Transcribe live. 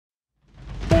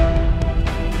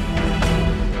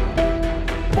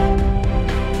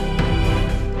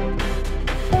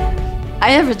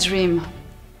I have a dream.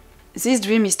 This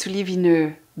dream is to live in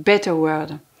a better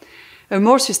world, a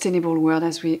more sustainable world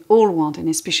as we all want, and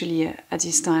especially at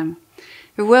this time.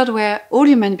 A world where all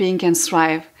human beings can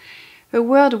thrive, a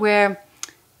world where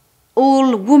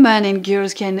all women and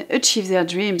girls can achieve their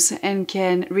dreams and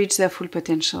can reach their full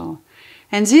potential.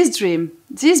 And this dream,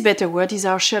 this better world, is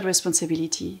our shared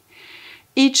responsibility.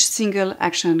 Each single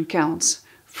action counts,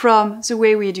 from the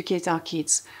way we educate our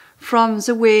kids, from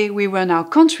the way we run our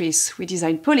countries, we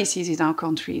design policies in our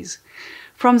countries,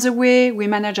 from the way we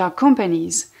manage our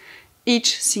companies.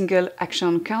 Each single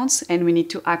action counts, and we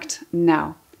need to act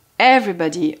now.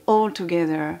 Everybody, all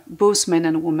together, both men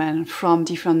and women, from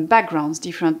different backgrounds,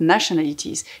 different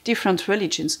nationalities, different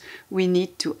religions, we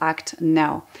need to act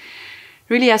now.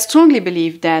 Really, I strongly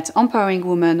believe that empowering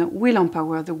women will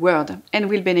empower the world and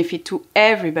will benefit to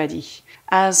everybody,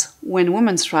 as when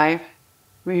women thrive,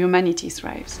 humanity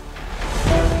thrives.